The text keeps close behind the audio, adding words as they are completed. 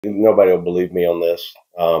Nobody will believe me on this.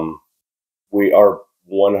 We are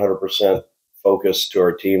 100% focused to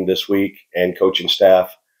our team this week and coaching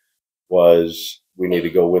staff was we need to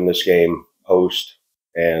go win this game, host,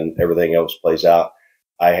 and everything else plays out.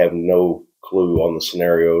 I have no clue on the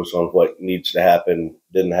scenarios on what needs to happen,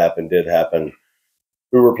 didn't happen, did happen,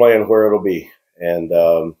 who we're playing, where it'll be. And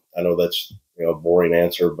I know that's a boring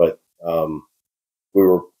answer, but we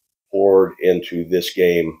were poured into this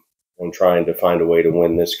game and trying to find a way to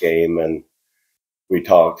win this game. And we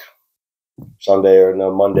talked Sunday or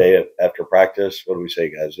no Monday after practice. What do we say,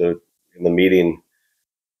 guys? In the meeting,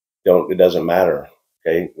 it doesn't matter.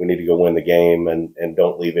 Okay, we need to go win the game and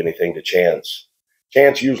don't leave anything to chance.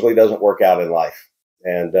 Chance usually doesn't work out in life,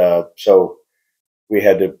 and so we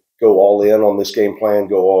had to go all in on this game plan,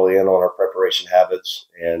 go all in on our preparation habits,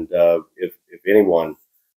 and if anyone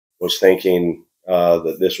was thinking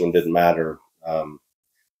that this one didn't matter, I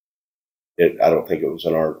don't think it was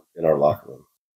in our locker room.